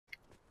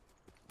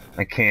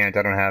I can't.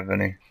 I don't have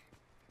any.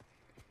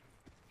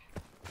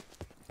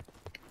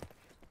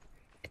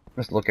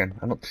 Just looking.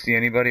 I don't see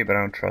anybody, but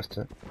I don't trust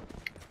it.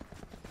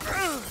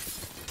 I'm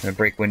gonna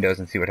break windows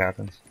and see what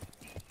happens.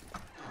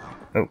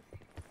 Oh.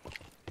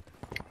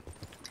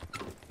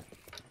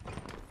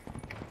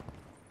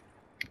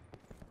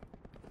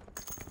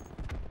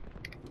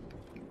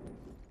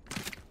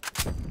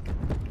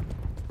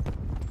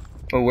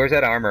 Oh, where's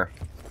that armor?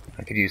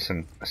 I could use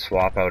some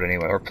swap out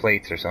anyway, or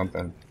plates or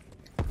something.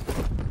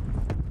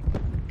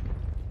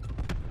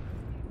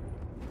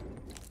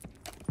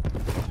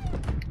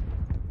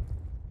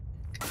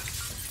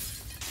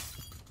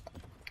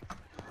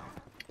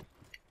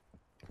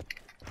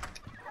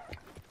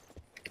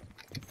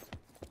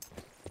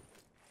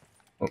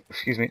 Oh,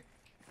 excuse me.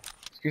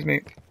 Excuse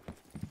me.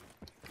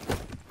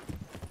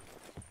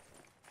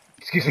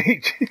 Excuse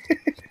me.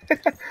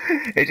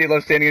 AJ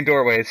loves standing in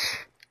doorways.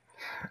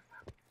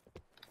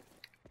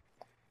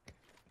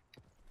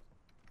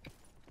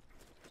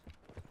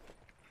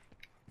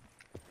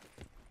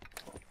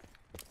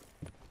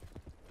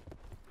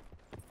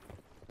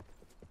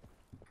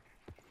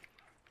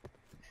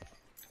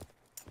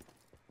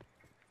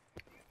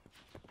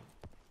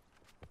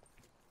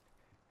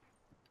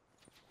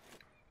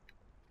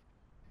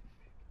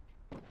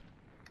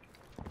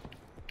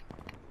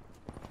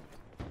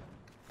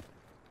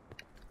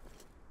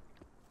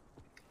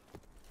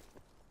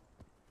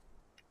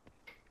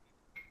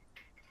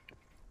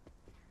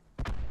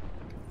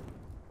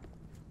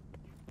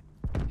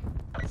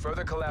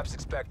 Further collapse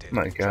expected.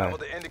 My God. Travel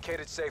to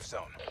indicated safe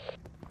zone.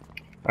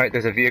 Alright,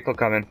 there's a vehicle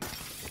coming.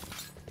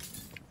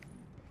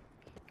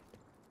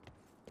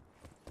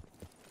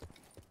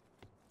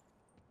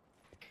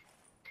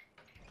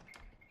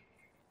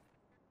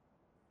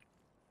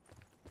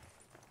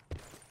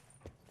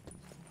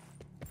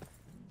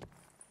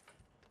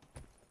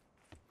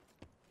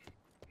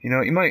 You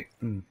know, you might...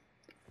 I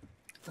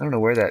don't know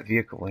where that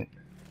vehicle went.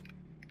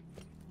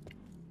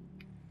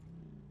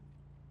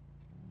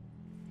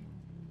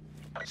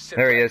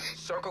 There he is.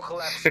 Circle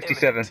collapse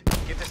 57.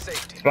 Get to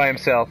safety. He's by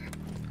himself.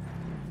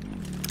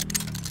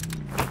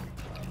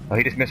 Oh,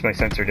 he just missed my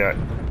sensor dart.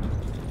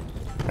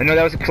 I know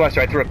that was a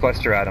cluster. I threw a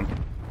cluster at him.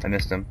 I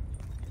missed him.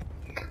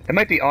 That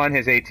might be on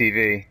his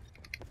ATV.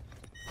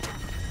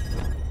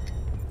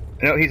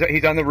 No,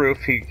 he's on the roof.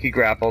 He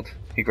grappled.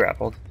 He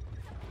grappled.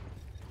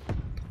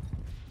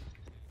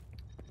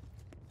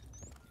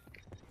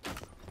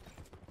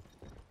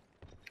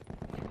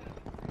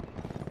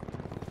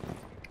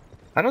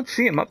 I don't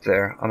see him up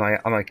there on my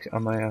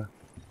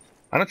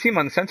I don't see him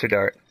on the sensor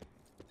dart.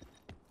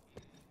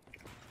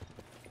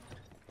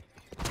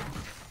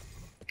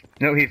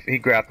 No, he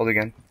grappled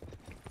again.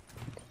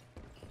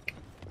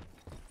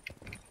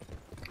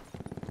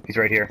 He's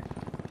right here.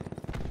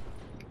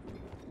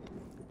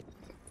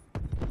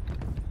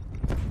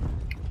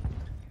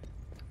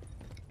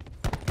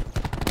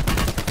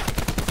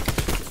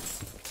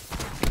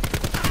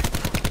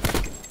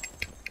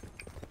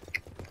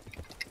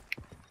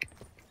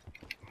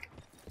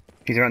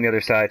 He's around the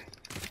other side.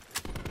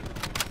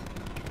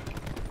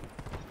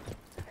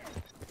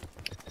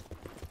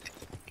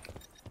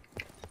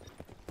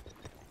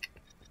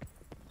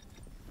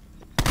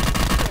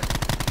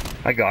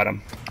 I got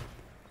him.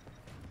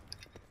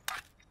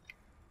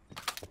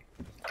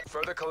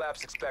 Further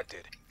collapse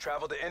expected.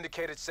 Travel to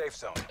indicated safe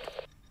zone.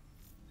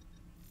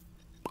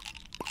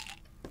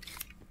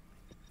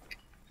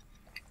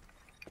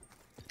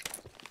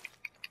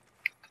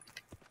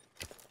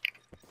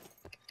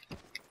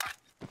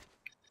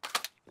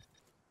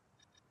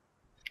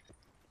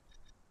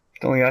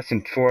 It's only us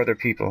and 4 other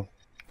people.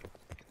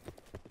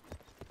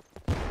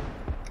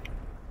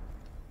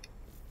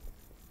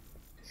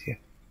 See ya.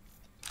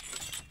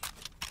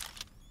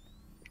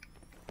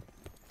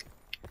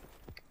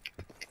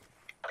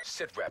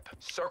 Sit rep.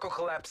 Circle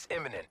collapse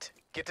imminent.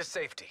 Get to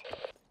safety.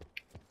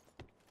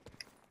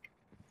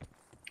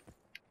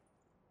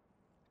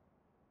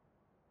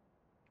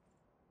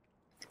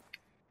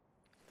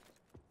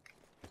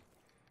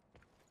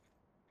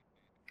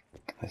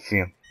 I see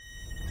him.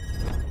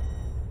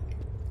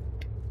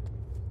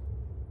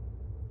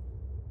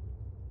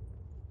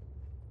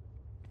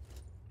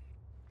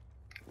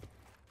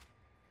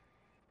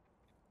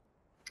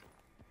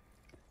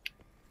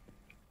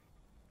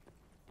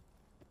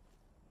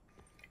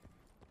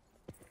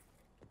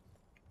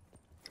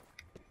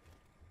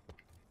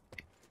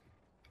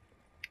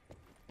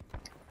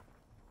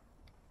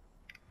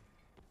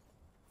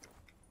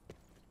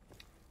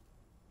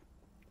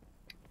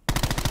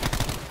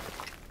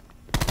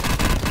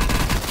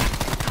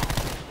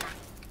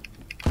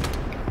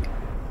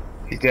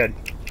 He's dead.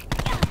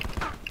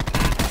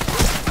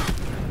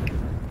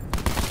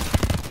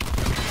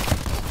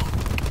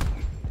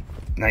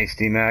 Nice,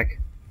 D-Mac.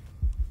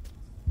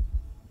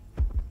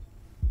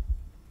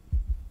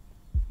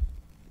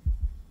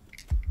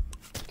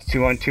 It's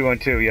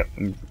 2-on-2-on-2, yep.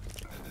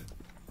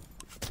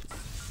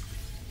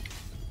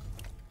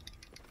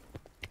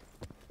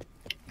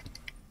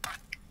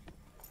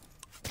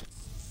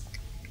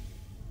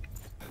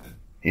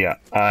 Yeah,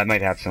 I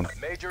might have some.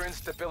 Major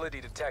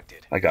instability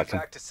detected. I got some.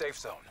 Back to safe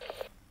zone.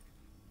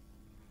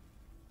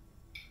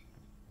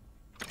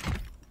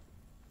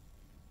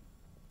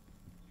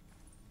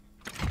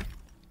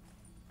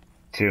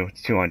 Two.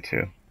 It's 2 on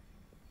 2.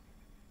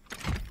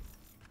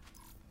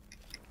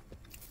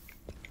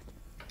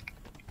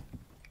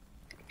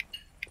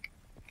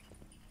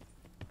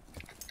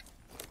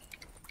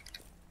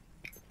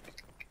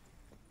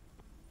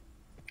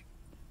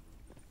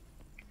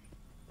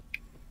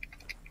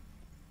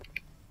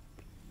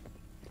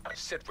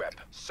 Sit rep.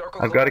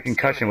 Circle I've got a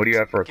collapse concussion. What do you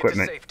have for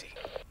imminent. Get to equipment? safety.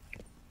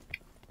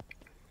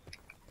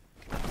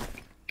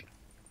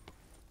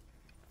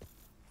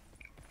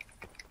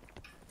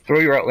 Throw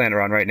your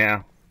Outlander on right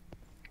now.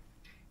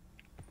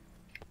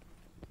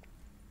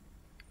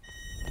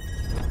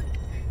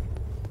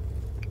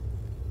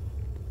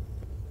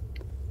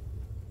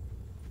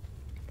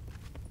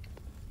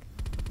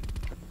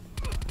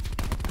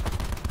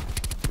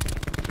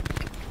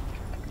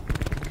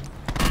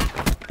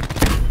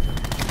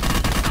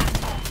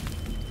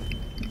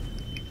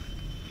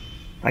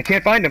 I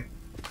can't find him.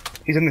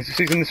 He's in the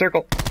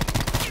circle.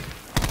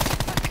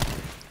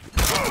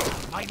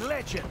 My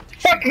legend.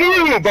 Fuck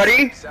you,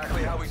 buddy.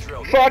 Exactly how we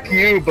drilled. Fuck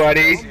you,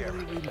 buddy.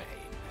 Do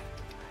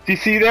you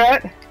see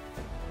that?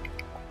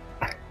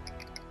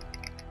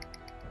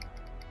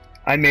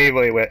 I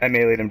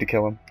meleeed him to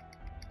kill him.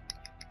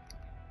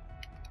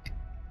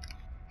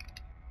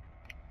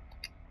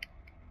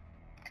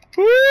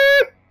 Woo!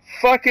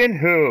 Fucking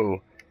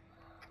who?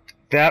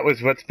 That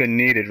was what's been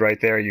needed right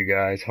there, you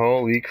guys.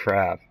 Holy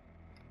crap.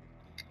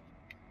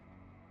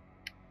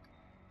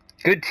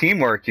 Good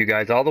teamwork, you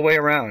guys, all the way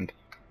around.